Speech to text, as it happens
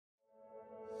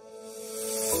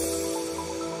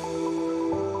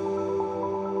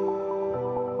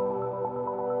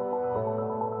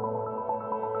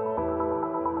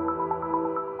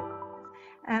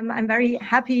I'm very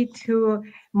happy to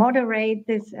moderate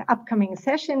this upcoming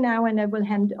session now, and I will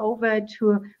hand over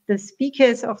to the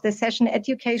speakers of the session,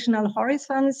 Educational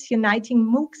Horizons, Uniting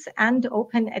MOOCs and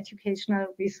Open Educational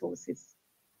Resources.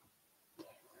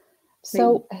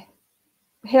 So,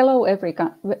 hello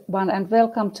everyone and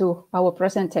welcome to our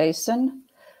presentation.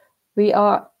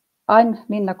 I'm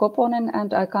Minna Koponen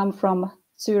and I come from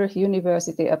Zurich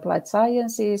University Applied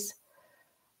Sciences.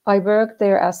 I work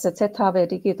there as the ZHAW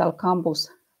Digital Campus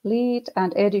lead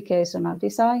and educational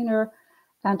designer,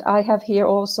 and I have here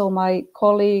also my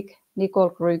colleague Nicole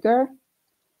Krüger.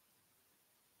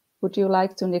 Would you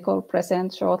like to, Nicole,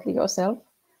 present shortly yourself?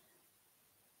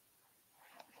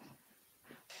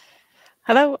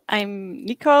 Hello, I'm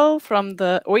Nicole from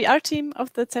the OER team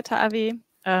of the ZHAW,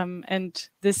 and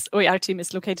this OER team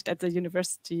is located at the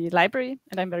University Library,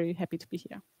 and I'm very happy to be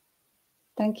here.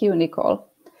 Thank you, Nicole.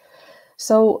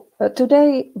 So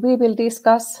today we will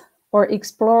discuss or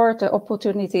explore the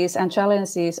opportunities and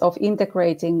challenges of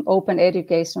integrating open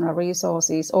educational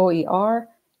resources, OER,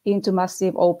 into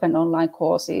massive open online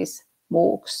courses,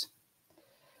 MOOCs.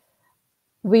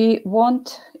 We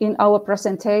want in our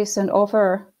presentation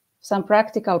offer some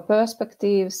practical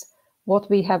perspectives, what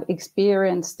we have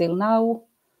experienced till now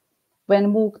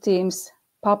when MOOC teams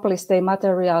publish their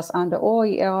materials under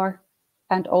OER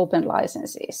and open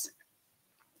licenses.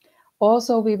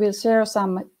 Also, we will share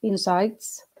some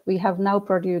insights. We have now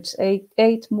produced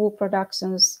eight MOOC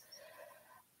productions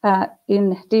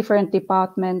in different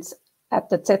departments at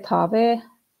the ZHAW,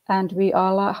 and we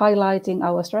are highlighting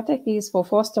our strategies for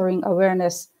fostering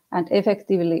awareness and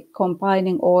effectively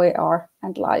combining OER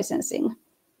and licensing.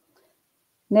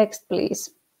 Next, please.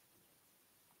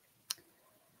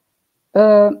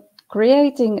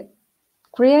 Creating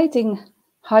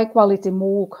high-quality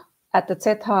MOOC at the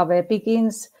ZHAW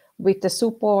begins with the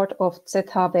support of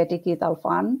ZHAW Digital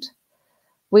Fund,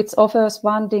 which offers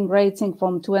funding ranging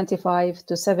from 25%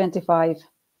 to 75%,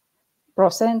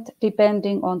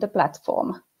 depending on the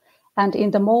platform. And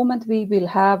in the moment, we will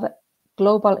have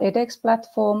global edX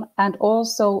platform and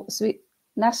also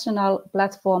national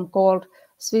platform called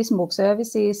Swiss MOOC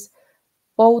Services,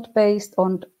 both based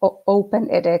on open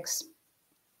edX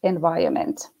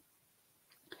environment.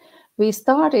 We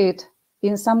started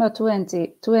in summer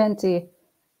 2020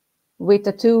 with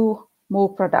the 2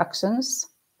 MOOC productions,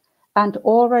 and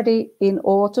already in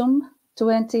autumn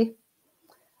 20,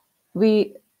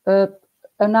 we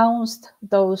announced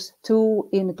those 2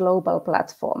 in global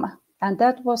platform. And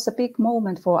that was a big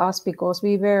moment for us because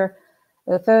we were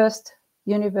the first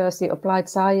University of Applied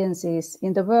Sciences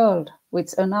in the world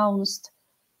which announced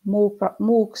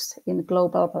MOOCs in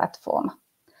global platform.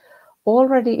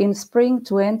 Already in spring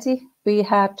 20, we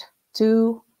had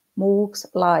 2 MOOCs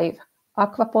live,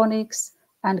 Aquaponics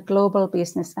and Global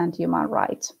Business and Human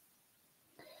Rights.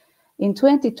 In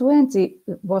 2020,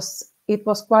 it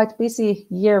was quite busy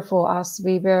year for us.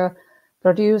 We were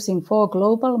producing 4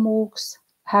 global MOOCs,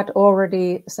 had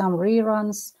already some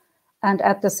reruns, and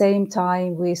at the same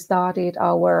time we started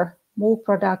our MOOC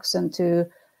production to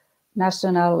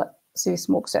national Swiss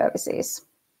MOOC services.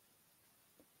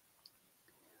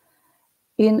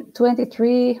 In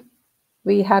 23,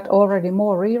 we had already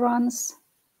more reruns,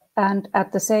 and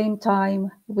at the same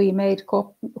time we made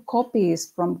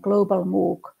copies from global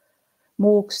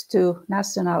MOOCs to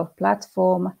national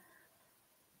platform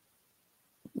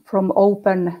from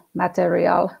open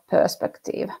material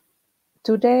perspective.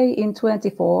 Today in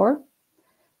 24,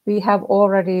 we have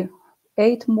already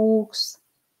 8 MOOCs,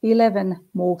 11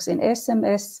 MOOCs in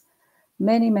SMS,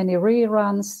 many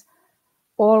reruns,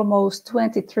 almost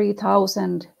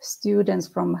 23,000 students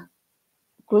from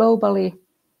globally,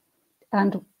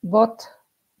 and what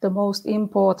the most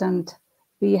important,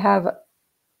 we have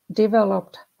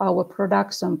developed our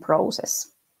production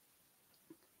process.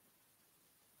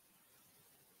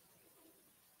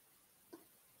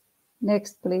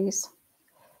 Next, please.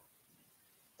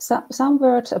 Some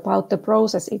words about the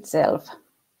process itself.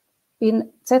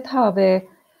 In ZHAW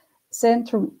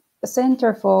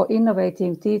Center for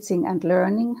Innovative Teaching and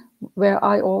Learning, where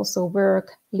I also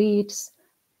work, leads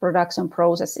production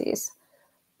processes.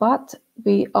 But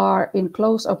we are in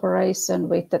close operation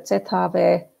with the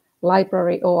ZHAW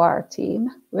Library OR team,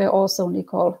 where also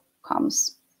Nicole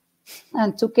comes.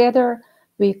 And together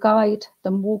we guide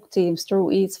the MOOC teams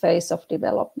through each phase of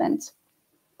development.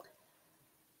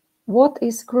 What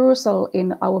is crucial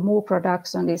in our MOOC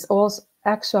production is also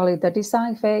actually the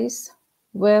design phase,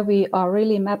 where we are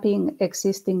really mapping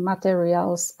existing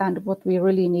materials and what we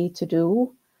really need to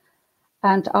do.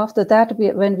 And after that,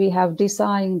 when we have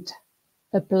designed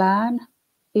a plan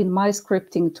in my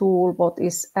scripting tool, what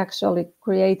is actually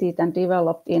created and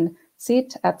developed in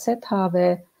SID at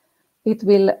ZHAW, it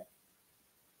will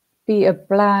be a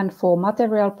plan for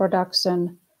material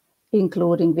production,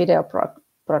 including video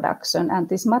production. And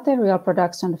this material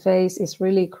production phase is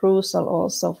really crucial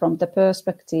also from the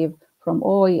perspective from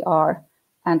OER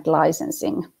and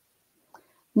licensing.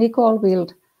 Nicole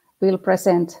will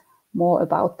present more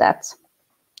about that.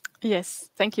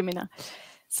 Yes, thank you, Minna.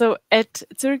 So at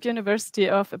Zurich University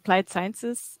of Applied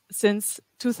Sciences, since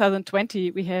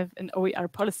 2020, we have an OER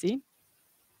policy.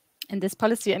 And this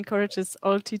policy encourages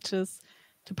all teachers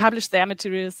to publish their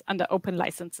materials under open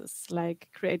licenses, like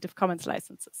Creative Commons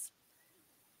licenses.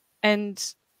 And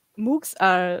MOOCs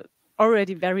are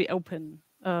already very open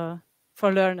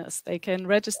for learners. They can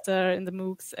register in the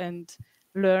MOOCs and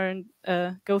learn,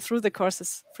 go through the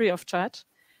courses free of charge.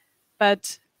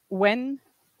 But when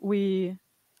we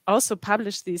also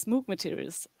publish these MOOC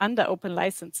materials under open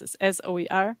licenses as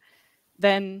OER,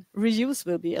 then reuse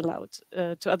will be allowed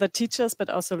to other teachers, but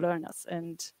also learners.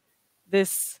 And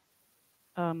this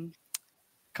contains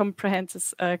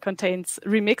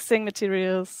remixing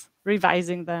materials,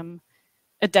 revising them,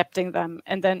 adapting them,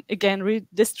 and then again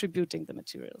redistributing the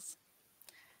materials.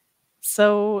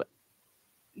 So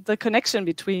the connection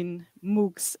between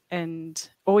MOOCs and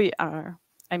OER,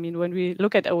 I mean, when we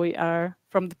look at OER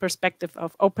from the perspective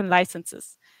of open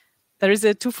licenses, there is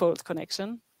a twofold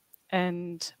connection.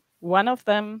 And one of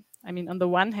them, I mean, on the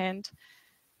one hand,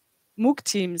 MOOC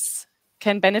teams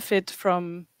can benefit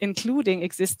from including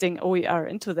existing OER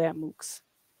into their MOOCs.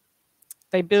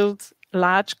 They build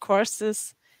large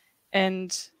courses,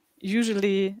 and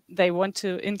usually they want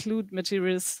to include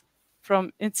materials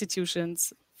from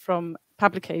institutions, from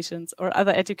publications, or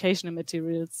other educational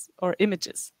materials or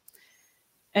images.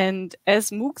 And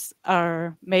as MOOCs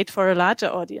are made for a larger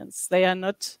audience, they are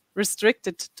not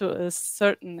restricted to a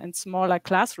certain and smaller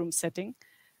classroom setting.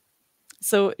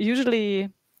 So usually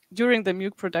during the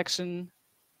MOOC production,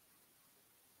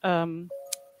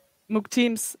 MOOC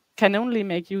teams can only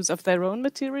make use of their own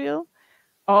material,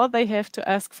 or they have to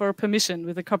ask for permission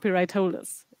with the copyright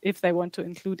holders if they want to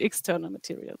include external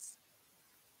materials.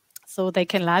 So they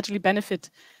can largely benefit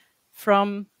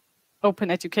from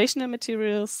open educational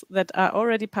materials that are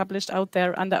already published out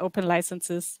there under open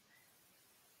licenses,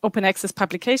 open access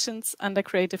publications under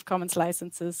Creative Commons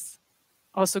licenses,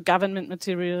 also government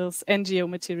materials, NGO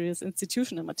materials,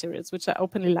 institutional materials, which are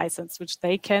openly licensed, which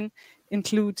they can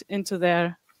include into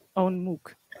their own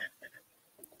MOOC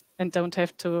and don't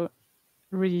have to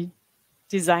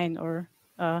redesign or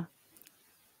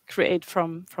create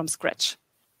from scratch.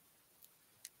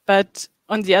 But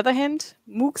on the other hand,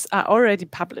 MOOCs are already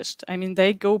published. I mean,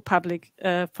 they go public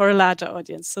for a larger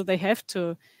audience, so they have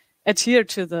to adhere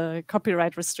to the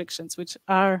copyright restrictions, which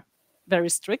are very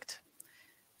strict.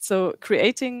 So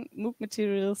creating MOOC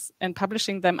materials and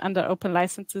publishing them under open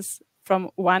licenses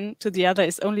from one to the other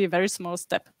is only a very small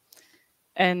step.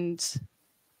 And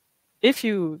if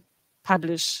you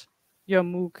publish your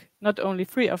MOOC not only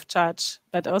free of charge,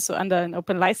 but also under an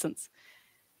open license,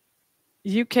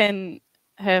 you can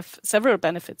have several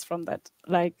benefits from that,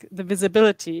 like the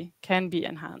visibility can be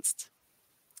enhanced.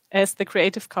 As the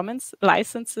Creative Commons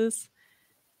licenses,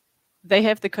 they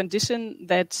have the condition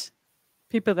that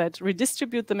people that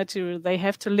redistribute the material, they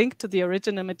have to link to the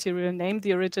original material, name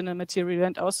the original material,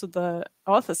 and also the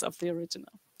authors of the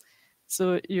original.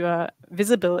 So you are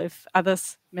visible if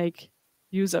others make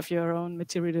use of your own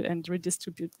material and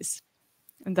redistribute this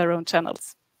in their own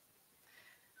channels.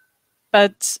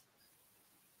 But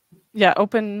yeah,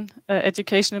 open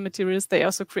educational materials, they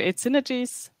also create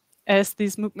synergies, as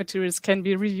these MOOC materials can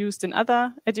be reused in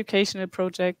other educational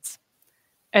projects.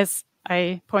 As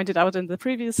I pointed out in the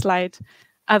previous slide,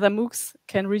 other MOOCs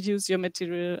can reuse your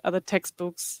material, other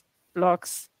textbooks,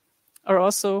 blogs, or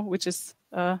also, which is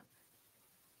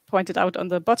pointed out on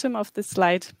the bottom of this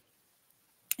slide,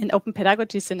 in open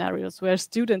pedagogy scenarios where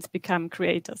students become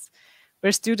creators,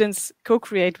 where students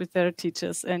co-create with their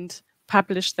teachers and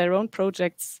publish their own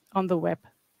projects on the web,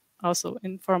 also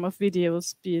in form of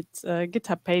videos, be it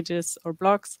GitHub pages or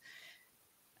blogs.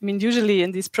 I mean, usually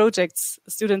in these projects,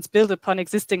 students build upon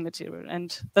existing material,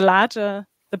 and the larger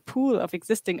the pool of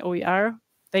existing OER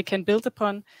they can build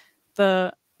upon,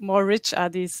 the more rich are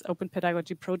these open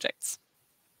pedagogy projects.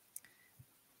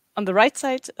 On the right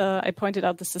side, I pointed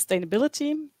out the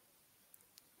sustainability.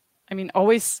 I mean,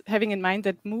 always having in mind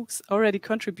that MOOCs already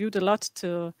contribute a lot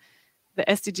to the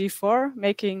SDG 4,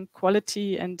 making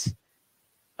quality and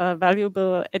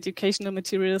valuable educational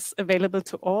materials available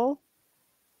to all.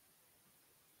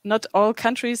 Not all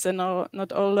countries and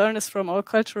not all learners from all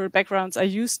cultural backgrounds are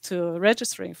used to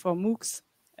registering for MOOCs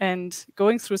and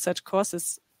going through such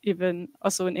courses, even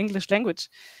also in English language.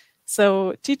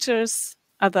 So teachers,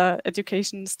 other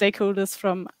education stakeholders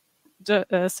from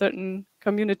certain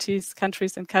communities,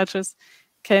 countries, and cultures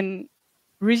can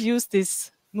reuse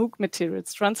these MOOC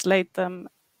materials, translate them,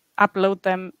 upload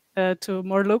them to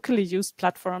more locally used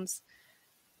platforms,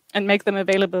 and make them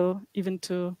available even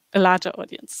to a larger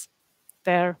audience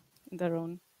there in their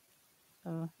own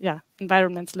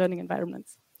environments, learning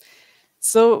environments.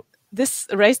 So this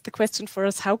raised the question for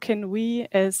us, how can we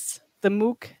as the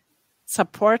MOOC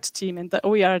support team and the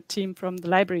OER team from the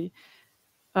library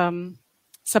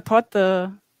support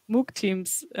the MOOC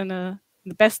teams in the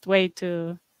best way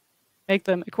to make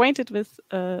them acquainted with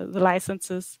the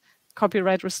licenses,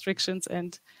 copyright restrictions,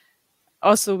 and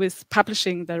also with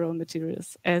publishing their own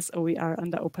materials as OER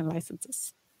under open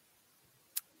licenses.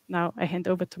 Now I hand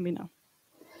over to Minna.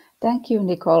 Thank you,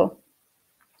 Nicole.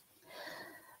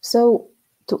 So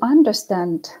to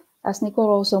understand, as Nicole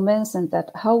also mentioned,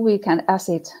 that how we can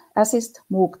assist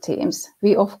MOOC teams,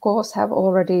 we of course have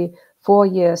already 4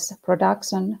 years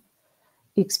production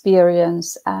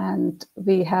experience, and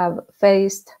we have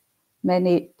faced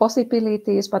many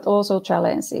possibilities, but also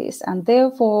challenges. And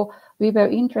therefore, we were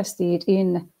interested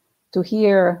in to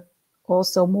hear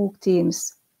also MOOC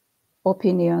teams'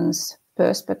 opinions,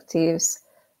 perspectives,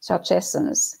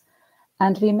 suggestions.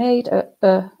 And we made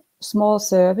a small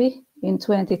survey in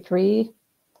 23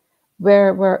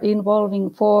 where we're involving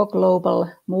 4 global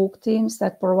MOOC teams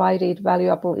that provided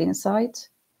valuable insight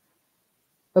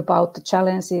about the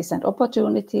challenges and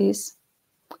opportunities.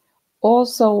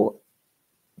 Also,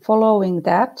 following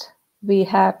that, we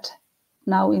had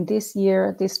now in this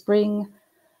year, this spring,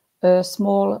 a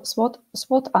small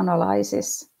SWOT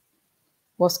analysis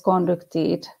was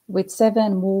conducted with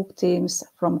 7 MOOC teams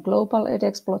from Global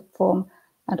edX platform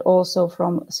and also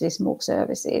from Swiss MOOC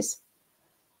services,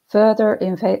 further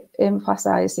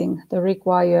emphasizing the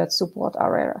required support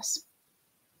areas.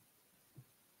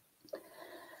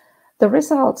 The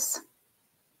results,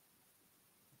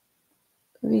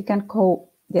 the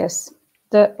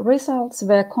results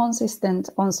were consistent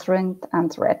on strengths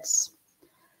and threats,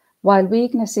 while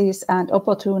weaknesses and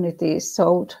opportunities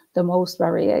showed the most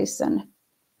variation.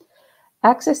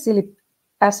 Accessibility,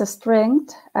 as a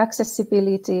strength,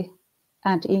 accessibility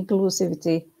and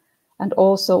inclusivity, and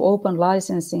also open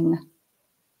licensing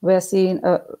were seen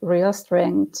a real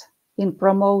strength in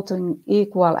promoting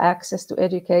equal access to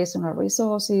educational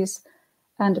resources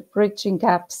and bridging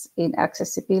gaps in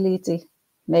accessibility,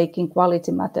 making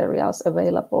quality materials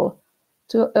available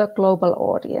to a global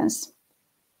audience.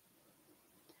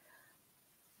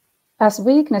 As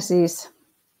weaknesses,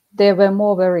 there were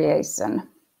more variation.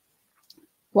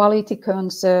 Quality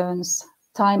concerns,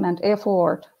 time and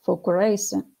effort for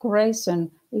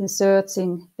curation in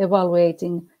searching,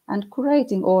 evaluating, and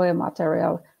curating OER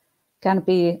material can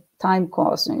be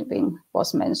time-consuming,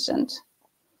 was mentioned.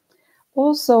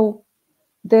 Also,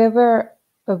 there were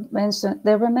mentioned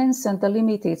the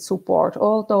limited support,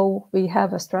 although we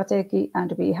have a strategy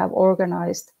and we have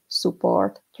organized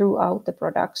support throughout the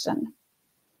production.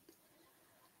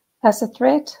 As a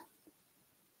threat,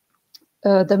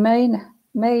 the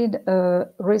main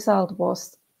result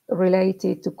was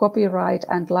related to copyright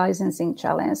and licensing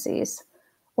challenges.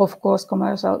 Of course,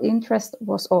 commercial interest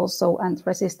was also and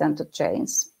resistant to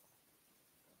change.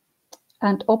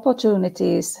 And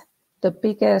opportunities, the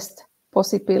biggest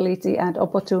possibility and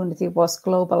opportunity was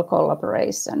global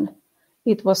collaboration.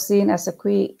 It was seen as a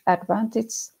key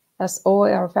advantage as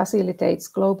OER facilitates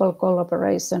global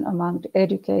collaboration among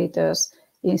educators,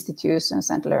 institutions,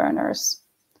 and learners.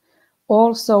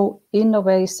 Also,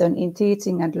 innovation in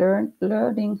teaching and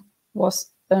learning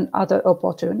was another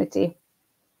opportunity.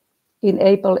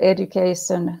 Enable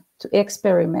education to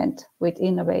experiment with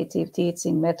innovative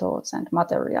teaching methods and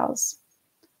materials.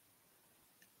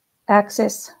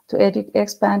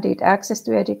 Expanded access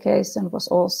to education was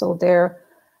also there,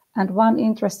 and one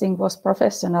interesting was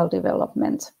professional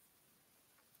development,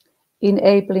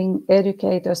 enabling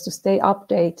educators to stay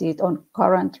updated on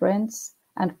current trends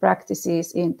and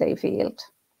practices in their field.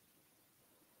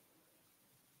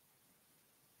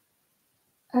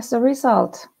 As a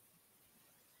result,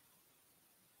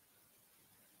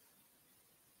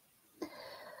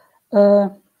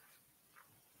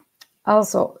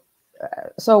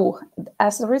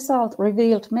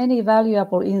 revealed many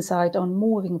valuable insight on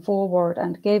moving forward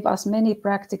and gave us many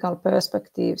practical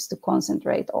perspectives to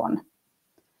concentrate on.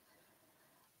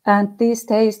 And these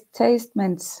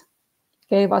statements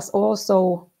gave us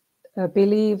also a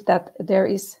belief that there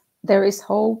is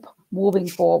hope moving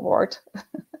forward.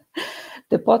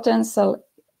 The potential,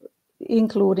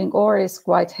 including OER, is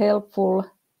quite helpful.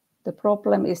 The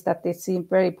problem is that it seemed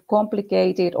very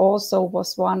complicated. Also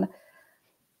was one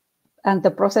and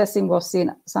the processing was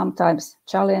seen sometimes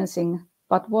challenging.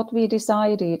 But what we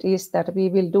decided is that we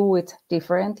will do it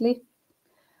differently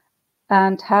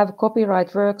and have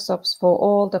copyright workshops for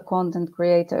all the content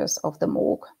creators of the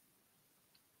MOOC.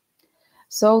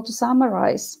 So to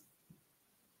summarize,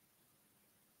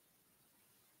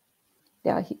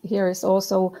 here is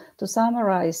also to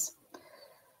summarize,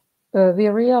 we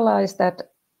realized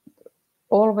that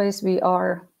always we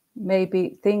are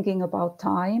maybe thinking about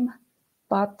time,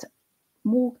 but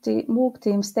MOOC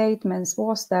team statements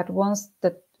was that once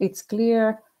that it's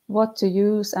clear what to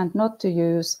use and not to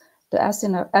use,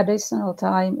 the additional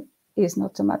time is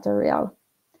not a material.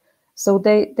 So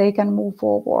they can move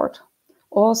forward.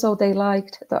 Also, they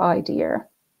liked the idea.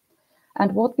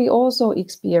 And what we also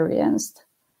experienced,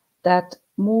 that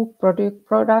MOOC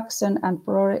production and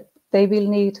they will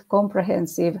need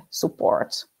comprehensive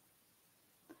support.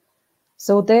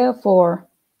 So therefore,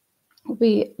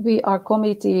 we are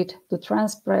committed to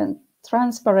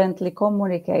transparently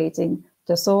communicating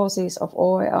the sources of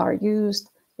OER used,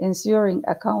 ensuring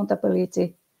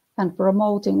accountability and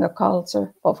promoting a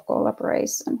culture of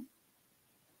collaboration.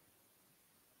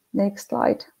 Next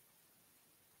slide.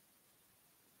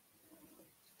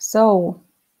 So,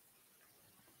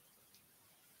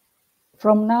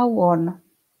 from now on,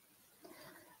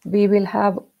 we will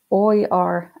have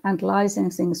OER and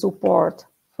licensing support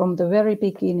from the very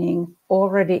beginning,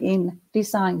 already in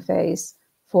design phase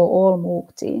for all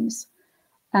MOOC teams,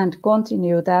 and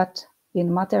continue that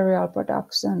in material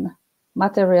production,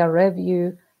 material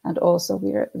review, and also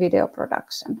video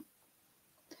production.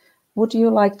 Would you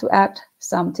like to add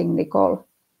something, Nicole?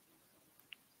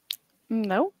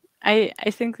 No, I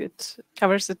think it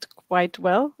covers it quite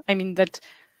well. I mean that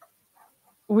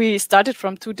we started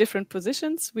from two different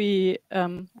positions. We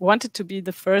wanted to be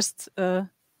the first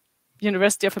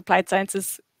University of Applied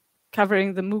Sciences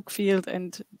covering the MOOC field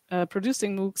and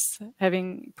producing MOOCs,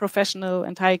 having professional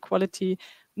and high quality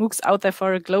MOOCs out there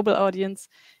for a global audience.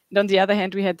 And on the other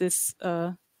hand, we had this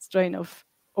strain of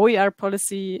OER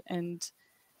policy and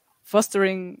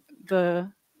fostering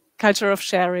the culture of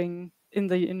sharing in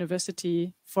the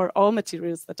university for all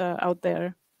materials that are out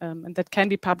there and that can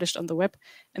be published on the web.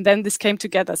 And then this came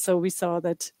together. So we saw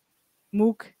that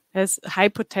MOOC has high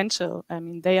potential. I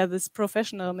mean, they are these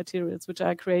professional materials which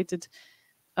are created,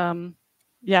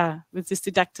 with this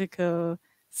didactical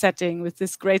setting, with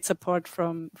this great support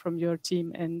from your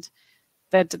team, and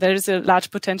that there is a large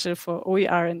potential for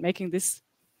OER and making this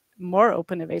more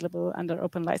open available under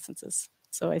open licenses.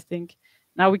 So I think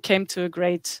now we came to a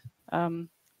great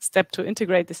step to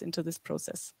integrate this into this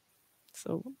process.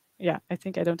 So yeah, I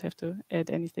think I don't have to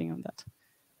add anything on that.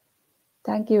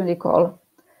 Thank you, Nicole.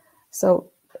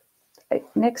 So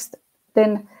next,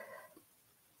 then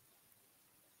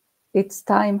it's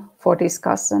time for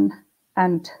discussion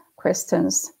and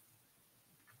questions.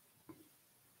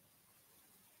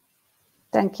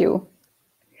 Thank you.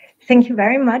 Thank you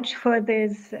very much for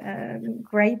this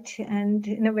great and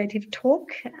innovative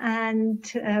talk.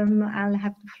 And I'll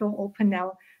have the floor open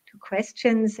now to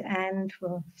questions, and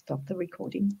we'll stop the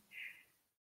recording.